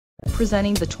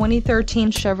Presenting the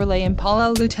 2013 Chevrolet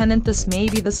Impala Lt. This may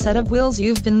be the set of wheels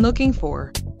you've been looking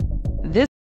for. This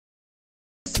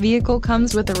vehicle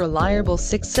comes with a reliable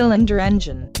 6-cylinder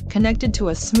engine, connected to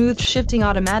a smooth shifting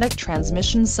automatic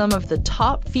transmission. Some of the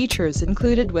top features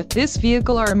included with this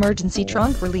vehicle are emergency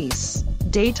trunk release,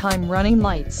 daytime running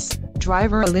lights,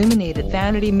 driver illuminated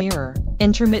vanity mirror,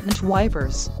 intermittent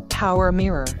wipers, power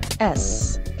mirror,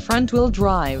 front-wheel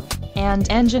drive, and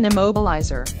engine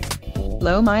immobilizer.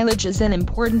 Low mileage is an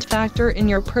important factor in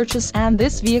your purchase, and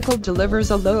this vehicle delivers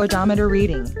a low odometer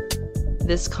reading.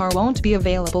 This car won't be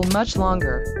available much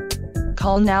longer.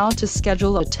 Call now to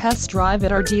schedule a test drive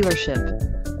at our dealership.